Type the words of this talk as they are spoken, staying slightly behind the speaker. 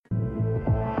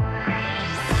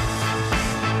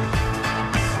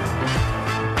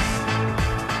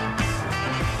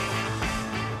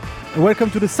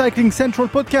Welcome to the Cycling Central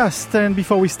podcast. And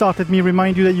before we start, let me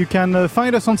remind you that you can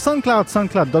find us on SoundCloud,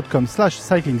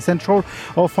 soundcloud.com/cyclingcentral,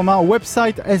 or from our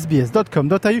website,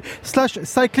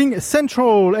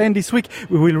 sbs.com.au/cyclingcentral. And this week,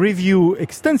 we will review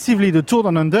extensively the Tour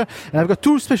Down Under. And I've got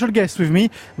two special guests with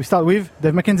me. We start with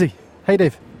Dave McKenzie. Hey,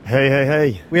 Dave.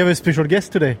 Hey. We have a special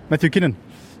guest today, Matthew Keenan.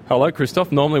 Hello,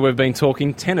 Christophe. Normally we've been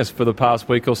talking tennis for the past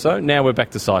week or so. Now we're back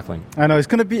to cycling. I know, it's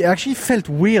going to be... I actually felt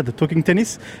weird talking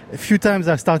tennis. A few times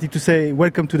I started to say,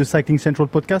 welcome to the Cycling Central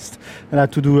podcast, and I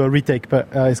had to do a retake. But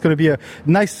it's going to be a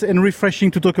nice and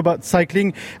refreshing to talk about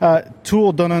cycling.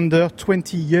 Tour Down Under,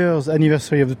 20 years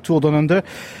anniversary of the Tour Down Under,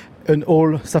 an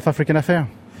all South African affair.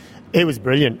 It was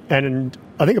brilliant, and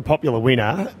I think a popular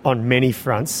winner on many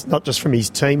fronts, not just from his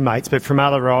teammates, but from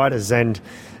other riders. And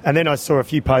then I saw a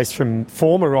few posts from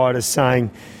former riders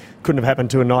saying couldn't have happened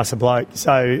to a nicer bloke.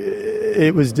 So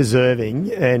it was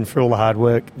deserving, and for all the hard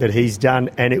work that he's done.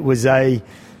 And it was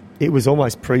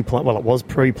almost pre-planned. Well, it was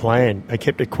pre-planned. They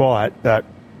kept it quiet, but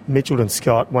Mitchelton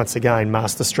Scott, once again,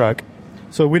 masterstroke.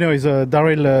 So winner is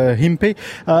Daryl Impey.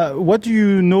 What do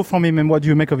you know from him, and what do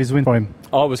you make of his win for him?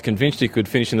 I was convinced he could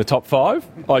finish in the top 5.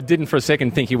 I didn't for a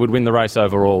second think he would win the race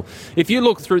overall. If you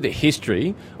look through the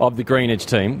history of the Green Edge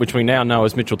team, which we now know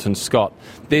as Mitchelton Scott,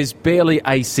 there's barely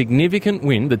a significant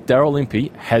win that Daryl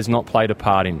Impey has not played a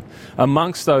part in.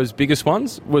 Amongst those biggest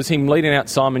ones was him leading out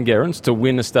Simon Gerrans to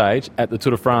win the stage at the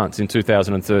Tour de France in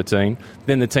 2013,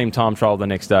 then the team time trial the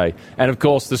next day. And of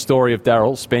course the story of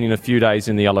Daryl spending a few days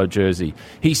in the yellow jersey.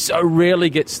 He so rarely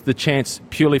gets the chance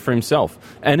purely for himself.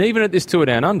 And even at this Tour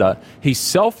Down Under, his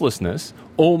selflessness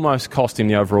almost cost him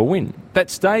the overall win.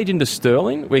 That stage into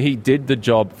Stirling, where he did the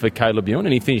job for Caleb Ewan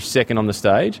and he finished second on the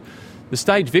stage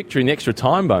victory and the extra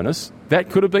time bonus, that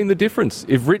could have been the difference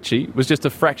if Richie was just a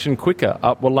fraction quicker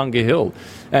up Wollonga Hill.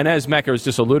 And as Macca has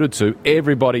just alluded to,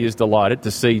 everybody is delighted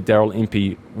to see Daryl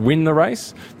Impey win the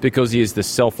race because he is the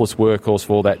selfless workhorse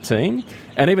for that team.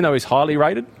 And even though he's highly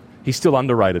rated, he's still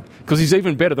underrated because he's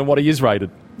even better than what he is rated.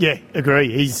 Yeah,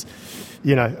 agree. He's,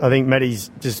 I think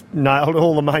Matty's just nailed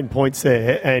all the main points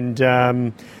there. And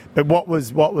but what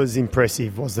was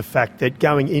impressive was the fact that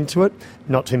going into it,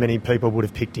 not too many people would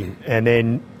have picked him. And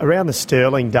then around the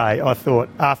Stirling day,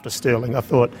 after Stirling, I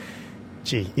thought,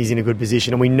 gee, he's in a good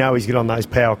position. And we know he's good on those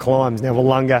power climbs. Now,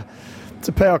 Wollonga, it's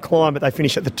a power climb, but they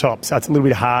finish at the top, so it's a little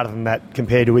bit harder than that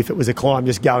compared to if it was a climb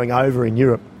just going over in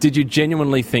Europe. Did you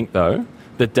genuinely think, though,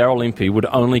 that Daryl Impey would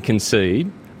only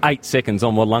concede 8 seconds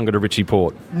on Wollonga to Richie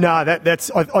Port? No,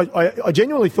 I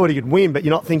genuinely thought he could win, but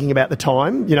you're not thinking about the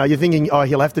time. You're thinking,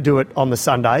 he'll have to do it on the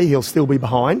Sunday. He'll still be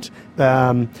behind.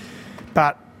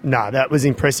 But no, that was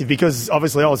impressive because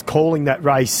obviously I was calling that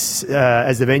race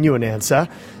as the venue announcer.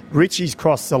 Richie's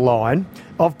crossed the line.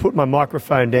 I've put my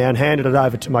microphone down, handed it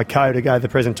over to my co to go to the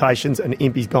presentations, and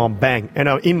Impey's gone bang. And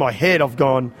in my head, I've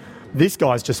gone, this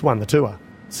guy's just won the Tour.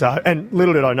 So, and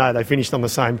little did I know they finished on the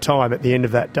same time at the end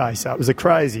of that day. So it was a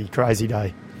crazy, crazy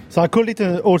day. So I called it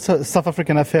an all South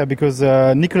African affair because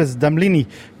Nicholas Damlini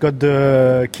got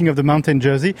the King of the Mountain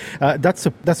jersey. That's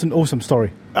an awesome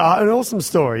story. An awesome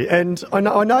story. And I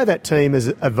know that team has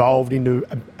evolved into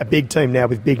a big team now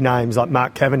with big names like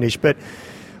Mark Cavendish, but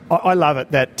I love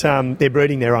it that they're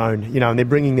breeding their own, and they're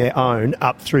bringing their own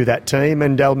up through that team.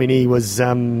 And Dalmini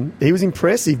was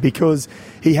impressive because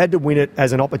he had to win it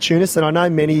as an opportunist. And I know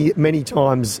many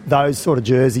times those sort of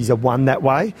jerseys are won that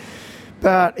way.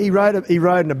 But he rode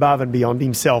an above and beyond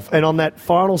himself. And on that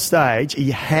final stage,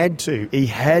 he had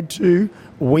to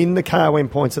win the KOM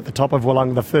points at the top of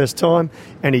Wollonga the first time,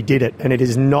 and he did it. And it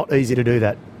is not easy to do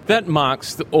that. That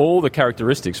marks all the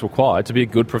characteristics required to be a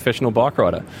good professional bike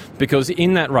rider, because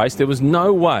in that race there was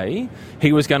no way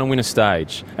he was going to win a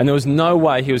stage, and there was no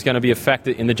way he was going to be a factor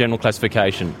in the general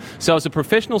classification. So as a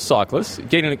professional cyclist,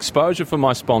 getting exposure for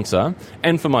my sponsor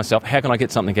and for myself, how can I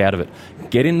get something out of it?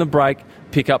 Get in the break,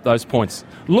 pick up those points.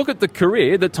 Look at the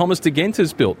career that Thomas de Gent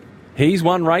has built. He's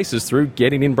won races through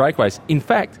getting in breakaways. In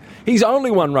fact, he's only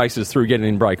won races through getting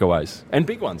in breakaways, and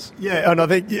big ones. Yeah, and I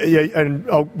think,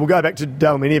 we'll go back to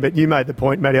Dalmini, but you made the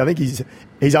point, Matty. I think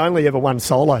he's only ever won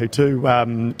solo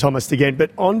to Thomas de Gent.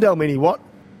 But on Dalmini, what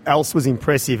else was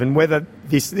impressive, and whether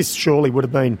this surely would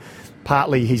have been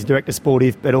partly his director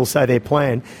sportive, but also their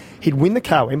plan, he'd win the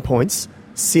KOM points,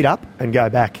 sit up and go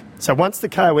back. So once the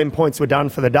KOM points were done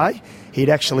for the day, he'd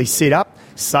actually sit up,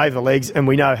 save the legs, and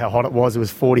we know how hot it was. It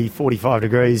was 40, 45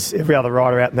 degrees. Every other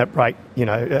rider out in that break,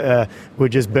 were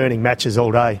just burning matches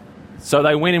all day. So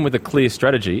they went in with a clear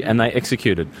strategy and they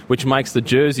executed, which makes the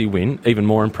Jersey win even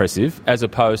more impressive, as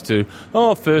opposed to,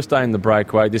 first day in the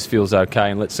breakaway, this feels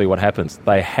okay and let's see what happens.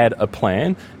 They had a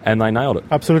plan and they nailed it.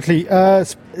 Absolutely.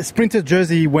 Sprinter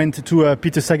Jersey went to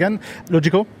Peter Sagan.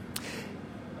 Logical?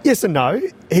 Yes and no.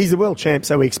 He's the world champ,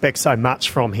 so we expect so much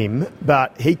from him.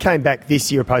 But he came back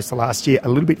this year opposed to last year a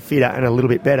little bit fitter and a little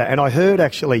bit better. And I heard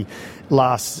actually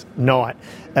last night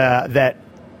that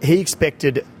he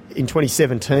expected in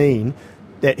 2017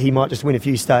 that he might just win a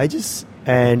few stages,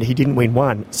 and he didn't win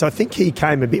one. So I think he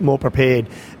came a bit more prepared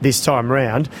this time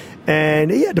round, and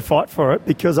he had to fight for it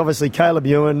because obviously Caleb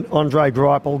Ewan, Andre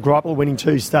Greipel winning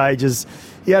 2 stages,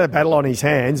 he had a battle on his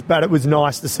hands, but it was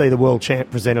nice to see the world champ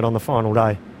presented on the final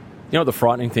day. You know what the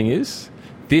frightening thing is?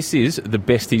 This is the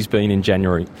best he's been in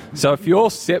January. So if you're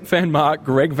Sepp Van Mark,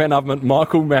 Greg Van Avermaet,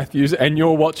 Michael Matthews, and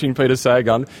you're watching Peter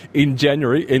Sagan in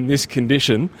January in this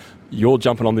condition, you're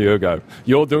jumping on the ergo.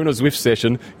 You're doing a Zwift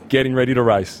session, getting ready to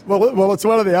race. Well, it's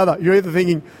one or the other. You're either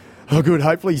thinking, oh, good,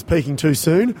 hopefully he's peaking too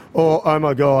soon, or, oh,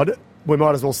 my God, we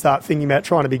might as well start thinking about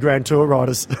trying to be Grand Tour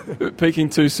riders. Peaking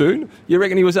too soon? You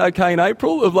reckon he was okay in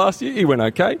April of last year? He went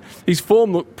okay. His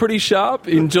form looked pretty sharp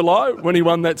in July when he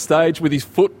won that stage with his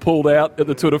foot pulled out at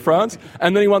the Tour de France,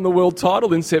 and then he won the world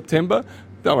title in September.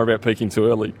 Don't worry about peaking too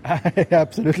early.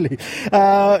 Absolutely.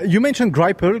 You mentioned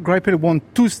Greipel. Greipel won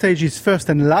 2 stages, first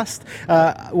and last.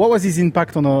 What was his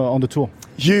impact on the Tour?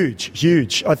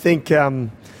 Huge. I think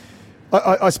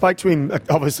I spoke to him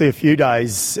obviously a few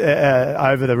days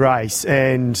over the race,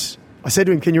 and I said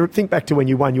to him, can you think back to when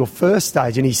you won your first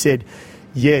stage? And he said,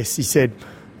 yes. He said,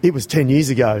 it was 10 years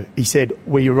ago. He said,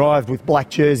 we arrived with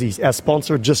black jerseys. Our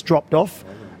sponsor had just dropped off,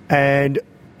 and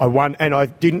I won, and I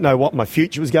didn't know what my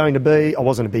future was going to be. I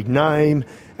wasn't a big name.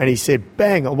 And he said,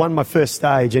 bang, I won my first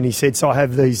stage. And he said, so I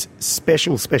have these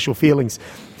special feelings.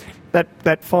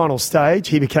 That final stage,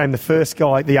 he became the first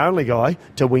guy, the only guy,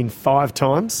 to win 5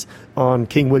 times on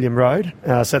King William Road,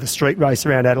 so the street race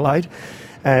around Adelaide.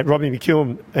 Robbie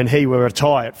McEwen and he were a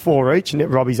tie at 4 each, and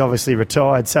Robbie's obviously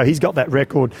retired, so he's got that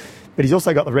record. But he's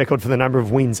also got the record for the number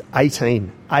of wins,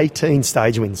 18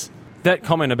 stage wins. That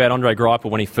comment about Andre Greipel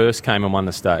when he first came and won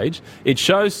the stage, it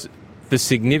shows the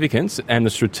significance and the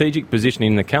strategic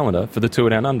positioning in the calendar for the Tour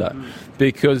Down Under,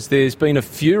 because there's been a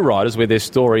few riders where their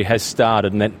story has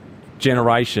started and that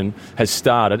generation has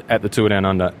started at the Tour Down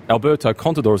Under. Alberto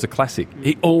Contador is a classic.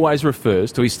 He always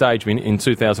refers to his stage win in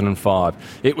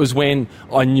 2005. It was when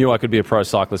I knew I could be a pro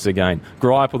cyclist again.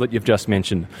 Greipel that you've just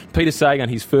mentioned. Peter Sagan,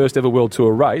 his first ever World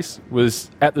Tour race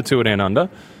was at the Tour Down Under.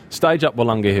 Stage up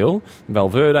Wollonga Hill,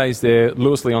 Valverde's there,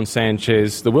 Luis Leon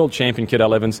Sanchez, the world champion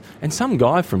Cadel Evans, and some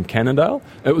guy from Cannondale.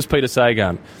 It was Peter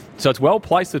Sagan. So it's well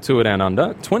placed, the Tour Down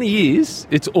Under. 20 years,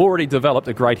 it's already developed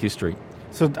a great history.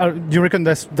 So do you reckon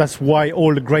that's why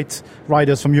all the great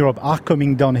riders from Europe are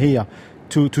coming down here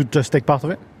to just take part of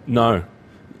it? No.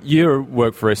 You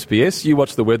work for SBS, you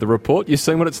watch the weather report, you've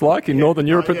seen what it's like in Northern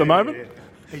Europe at the moment? Yeah.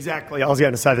 Exactly. I was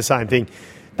going to say the same thing.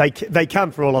 They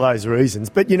come for all of those reasons.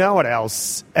 But you know what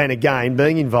else? And again,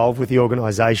 being involved with the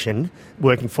organisation,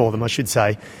 working for them, I should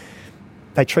say,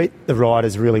 they treat the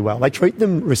riders really well. They treat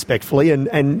them respectfully.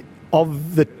 And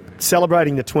of the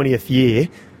celebrating the 20th year,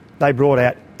 they brought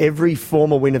out every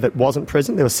former winner that wasn't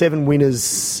present. There were 7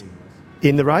 winners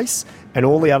in the race, and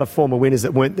all the other former winners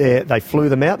that weren't there, they flew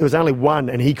them out. There was only one,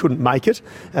 and he couldn't make it,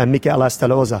 Mikel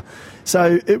Astaloza.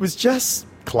 So it was just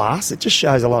class. It just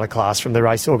shows a lot of class from the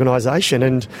race organisation,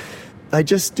 and they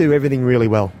just do everything really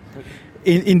well.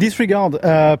 In this regard,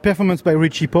 performance by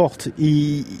Richie Porte,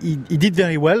 he did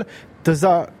very well. Does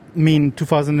that mean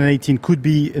 2018 could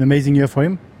be an amazing year for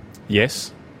him?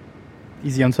 Yes.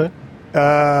 Easy answer?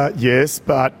 Yes,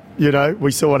 but,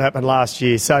 we saw what happened last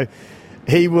year. So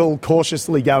he will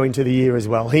cautiously go into the year as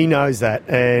well. He knows that.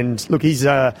 And, look, his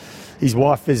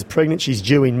wife is pregnant. She's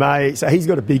due in May. So he's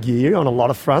got a big year on a lot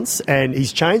of fronts. And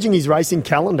he's changing his racing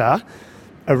calendar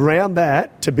around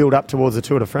that to build up towards the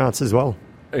Tour de France as well.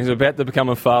 He's about to become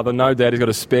a father. No doubt he's got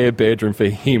a spare bedroom for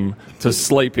him to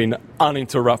sleep in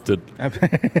uninterrupted.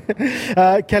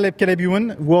 Caleb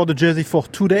Ewan wore the jersey for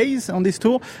 2 days on this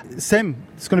tour. Sam,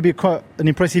 it's going to be quite an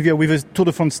impressive year with a Tour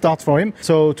de France start for him.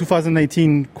 So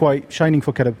 2018 quite shining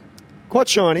for Caleb. Quite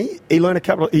shiny. He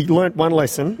learnt one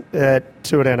lesson at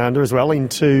Tour Down Under as well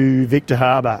into Victor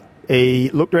Harbour. He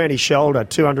looked around his shoulder,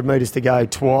 200 metres to go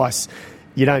twice.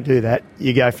 You don't do that.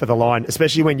 You go for the line,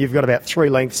 especially when you've got about 3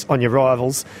 lengths on your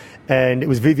rivals. And it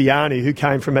was Viviani who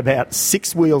came from about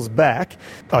 6 wheels back.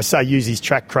 I say use his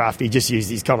track craft. He just used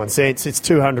his common sense. It's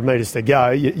 200 metres to go.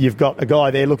 You've got a guy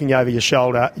there looking over your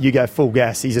shoulder. You go full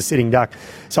gas. He's a sitting duck.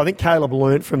 So I think Caleb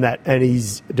learnt from that. And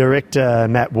his director,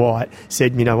 Matt White,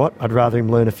 said, you know what, I'd rather him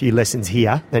learn a few lessons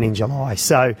here than in July.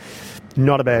 So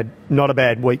not a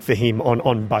bad week for him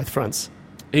on both fronts.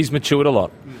 He's matured a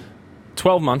lot.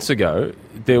 12 months ago,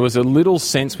 there was a little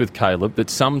sense with Caleb that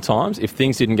sometimes, if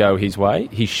things didn't go his way,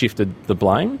 he shifted the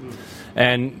blame.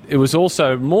 And it was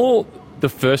also more the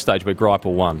first stage where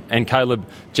Greipel won, and Caleb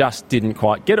just didn't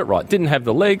quite get it right. Didn't have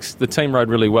the legs, the team rode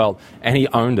really well, and he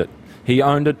owned it. He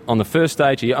owned it on the first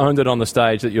stage, he owned it on the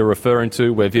stage that you're referring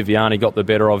to where Viviani got the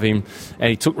better of him, and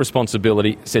he took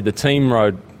responsibility, said the team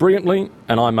rode brilliantly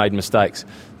and I made mistakes.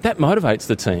 That motivates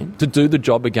the team to do the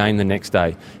job again the next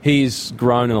day. He's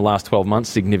grown in the last 12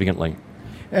 months significantly.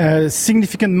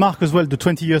 Significant mark as well, the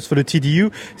 20 years for the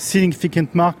TDU.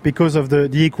 Significant mark because of the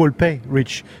equal pay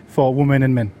reach for women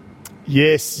and men.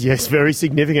 Yes, very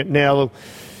significant. Now,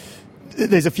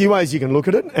 there's a few ways you can look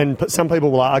at it, and some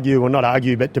people will argue, or not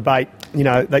argue, but debate,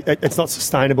 it's not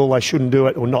sustainable, they shouldn't do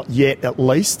it, or not yet at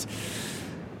least.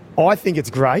 I think it's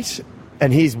great,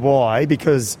 and here's why,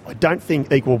 because I don't think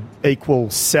equal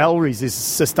salaries is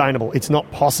sustainable. It's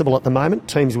not possible at the moment.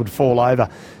 Teams would fall over.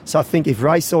 So I think if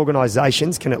race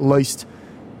organisations can at least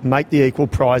make the equal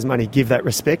prize money, give that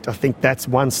respect, I think that's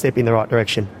one step in the right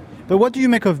direction. But what do you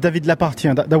make of David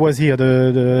Lapartien, that was here,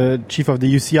 the chief of the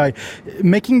UCI,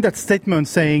 making that statement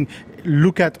saying,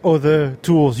 look at other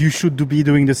tours, you should be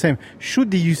doing the same?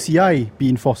 Should the UCI be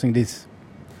enforcing this?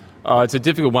 It's a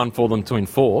difficult one for them to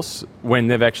enforce when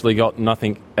they've actually got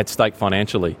nothing at stake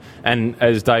financially. And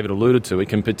as David alluded to, it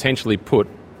can potentially put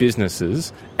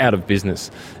businesses out of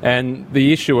business. And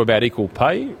the issue about equal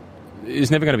pay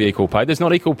is never going to be equal pay. There's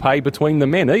not equal pay between the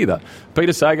men either.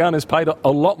 Peter Sagan is paid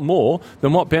a lot more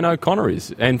than what Ben O'Connor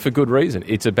is, and for good reason.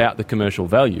 It's about the commercial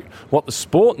value. What the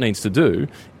sport needs to do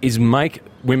is make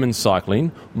women's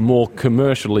cycling more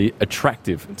commercially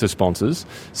attractive to sponsors.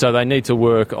 So they need to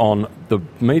work on the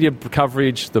media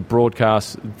coverage, the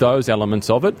broadcast, those elements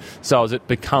of it, so as it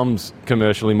becomes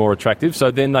commercially more attractive.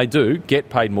 So then they do get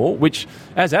paid more, which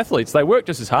as athletes, they work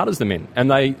just as hard as the men,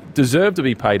 and they deserve to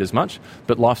be paid as much,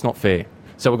 but life's not fair.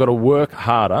 So we've got to work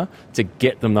harder to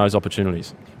get them those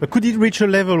opportunities. But could it reach a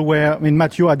level where,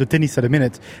 Matthew had the tennis at a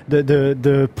minute,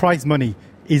 the prize money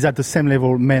is at the same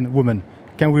level, men, women?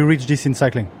 Can we reach this in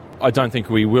cycling? I don't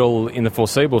think we will in the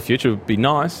foreseeable future. It would be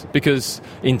nice, because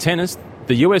in tennis,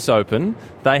 the US Open,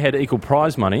 they had equal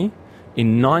prize money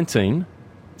in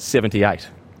 1978.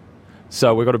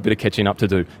 So we've got a bit of catching up to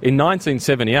do. In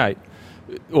 1978,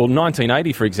 or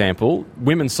 1980, for example,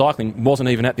 women's cycling wasn't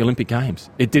even at the Olympic Games.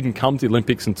 It didn't come to the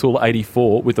Olympics until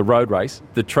 84 with the road race,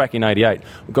 the track in 88.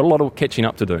 We've got a lot of catching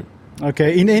up to do.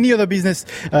 Okay. In any other business,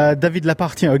 David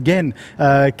Lapartien again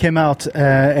came out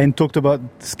and talked about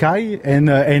Sky and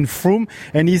Froome,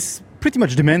 and he's pretty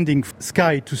much demanding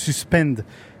Sky to suspend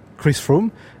Chris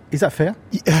Froome. Is that fair?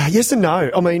 Yes and no.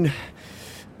 I mean,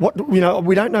 we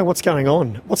don't know what's going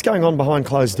on. What's going on behind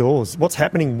closed doors? What's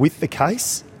happening with the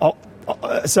case?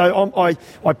 So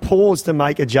I pause to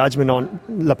make a judgment on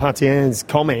Lapartien's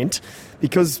comment,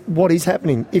 because what is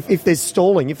happening? If there's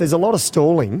stalling, if there's a lot of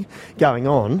stalling going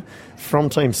on from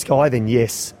Team Sky, then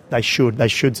yes, they should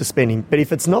suspend him. But if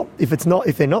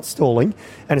they're not stalling,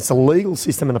 and it's a legal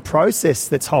system and a process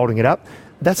that's holding it up,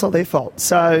 that's not their fault.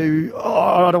 So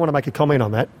I don't want to make a comment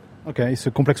on that. Okay, it's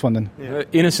a complex one then. Yeah.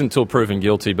 Innocent till proven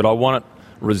guilty, but I want it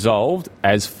resolved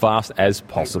as fast as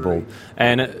possible.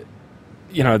 And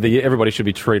everybody should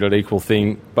be treated equal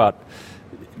thing, but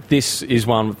this is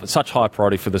one with such high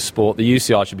priority for the sport. The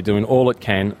UCI should be doing all it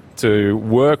can to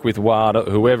work with WADA,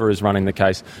 whoever is running the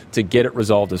case, to get it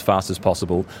resolved as fast as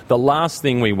possible. The last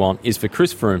thing we want is for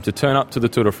Chris Froome to turn up to the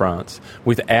Tour de France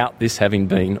without this having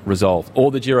been resolved, or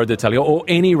the Giro d'Italia, or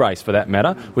any race for that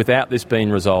matter, without this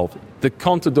being resolved. The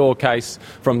Contador case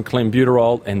from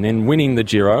Clenbuterol and then winning the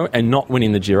Giro and not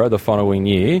winning the Giro the following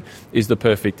year is the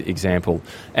perfect example.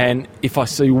 And if I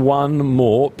see one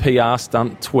more PR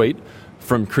stunt tweet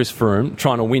from Chris Froome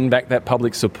trying to win back that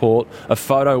public support, a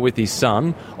photo with his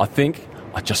son, I think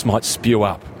I just might spew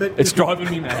up. It's driving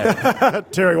me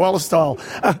mad. Terry Wallace style.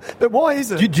 But why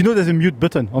is it? Do you know there's a mute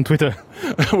button on Twitter?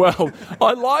 Well,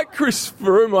 I like Chris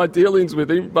Froome, my dealings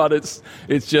with him, but it's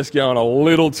just going a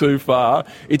little too far.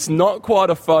 It's not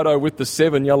quite a photo with the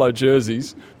 7 yellow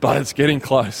jerseys, but it's getting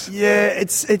close. Yeah,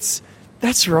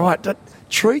 that's right.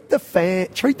 Treat the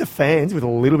fans with a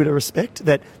little bit of respect,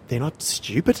 that they're not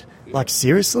stupid. Like,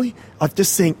 seriously, I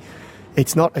just think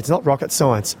it's not rocket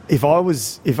science. If I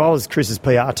was Chris's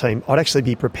PR team, I'd actually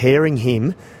be preparing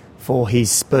him for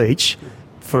his speech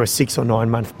for a 6 or 9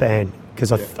 month ban,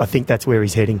 because I think that's where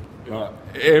he's heading.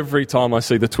 Every time I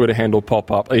see the Twitter handle pop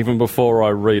up, even before I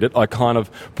read it, I kind of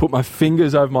put my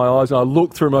fingers over my eyes and I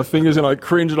look through my fingers and I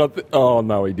cringe and oh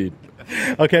no, he did.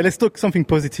 Okay, let's talk something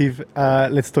positive.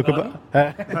 Let's talk about...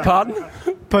 Pardon?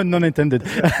 Pun non intended.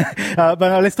 But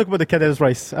let's talk about the Cadel's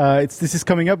race. This is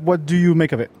coming up. What do you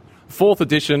make of it? 4th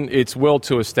edition, it's World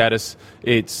Tour status.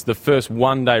 It's the first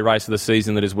one-day race of the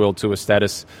season that is World Tour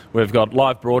status. We've got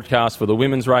live broadcast for the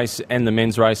women's race and the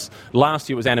men's race. Last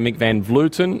year was Annemiek van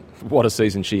Vleuten. What a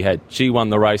season she had. She won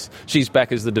the race. She's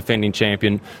back as the defending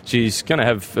champion. She's going to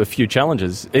have a few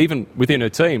challenges, even within her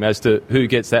team, as to who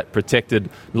gets that protected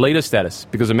leader status.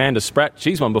 Because Amanda Spratt,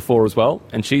 she's won before as well,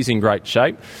 and she's in great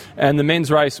shape. And the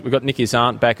men's race, we've got Nicky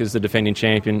Arndt back as the defending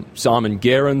champion. Simon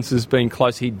Gerrans has been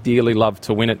close. He'd dearly love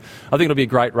to win it. I think it'll be a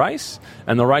great race,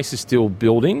 and the race is still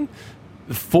building.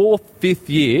 The 4th, 5th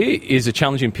year is a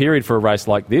challenging period for a race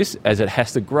like this, as it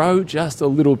has to grow just a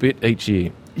little bit each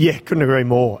year. Yeah, couldn't agree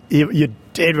more. You're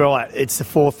dead right. It's the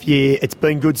 4th year. It's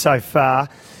been good so far.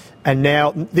 And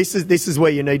now this is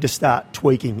where you need to start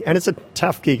tweaking. And it's a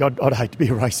tough gig. I'd hate to be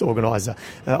a race organiser.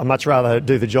 I'd much rather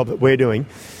do the job that we're doing.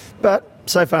 But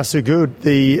so far so good.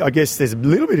 I guess there's a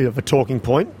little bit of a talking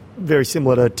point, very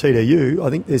similar to TDU.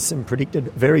 I think there's some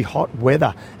predicted very hot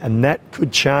weather, and that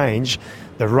could change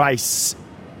the race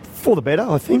for the better,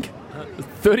 I think.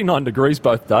 39 degrees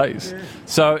both days. Yeah.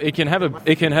 So it can have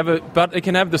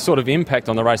the sort of impact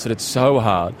on the race that it's so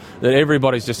hard that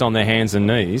everybody's just on their hands and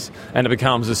knees, and it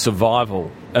becomes a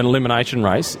survival, an elimination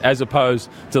race, as opposed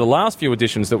to the last few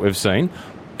editions that we've seen.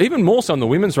 Even more so in the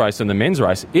women's race than the men's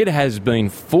race, it has been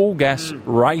full gas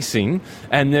racing,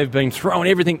 and they've been throwing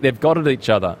everything they've got at each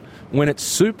other. When it's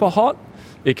super hot,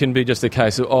 it can be just a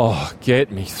case of,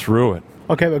 get me through it.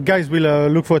 Okay, well, guys, we'll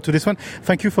look forward to this one.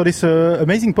 Thank you for this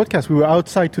amazing podcast. We were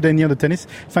outside today near the tennis.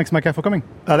 Thanks, Micah, for coming.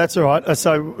 That's all right.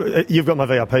 So you've got my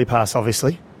VIP pass,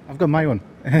 obviously. I've got my own.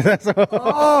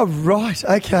 Oh, right.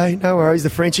 Okay, no worries. The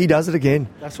Frenchie does it again.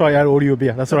 That's why I owe you a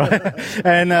beer. That's all right.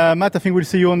 And Matt, I think we'll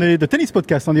see you on the tennis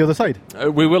podcast on the other side.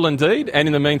 We will indeed. And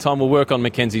in the meantime, we'll work on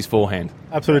Mackenzie's forehand.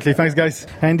 Absolutely. Thanks, guys.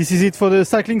 And this is it for the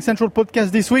Cycling Central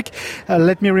podcast this week.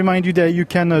 Let me remind you that you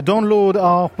can download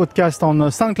our podcast on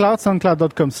SoundCloud,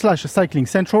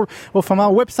 soundcloud.com/cyclingcentral, or from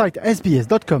our website,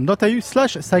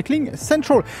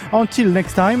 sbs.com.au/cyclingcentral. Until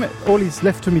next time, all is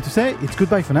left to me to say, it's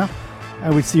goodbye for now. I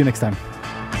will see you next time.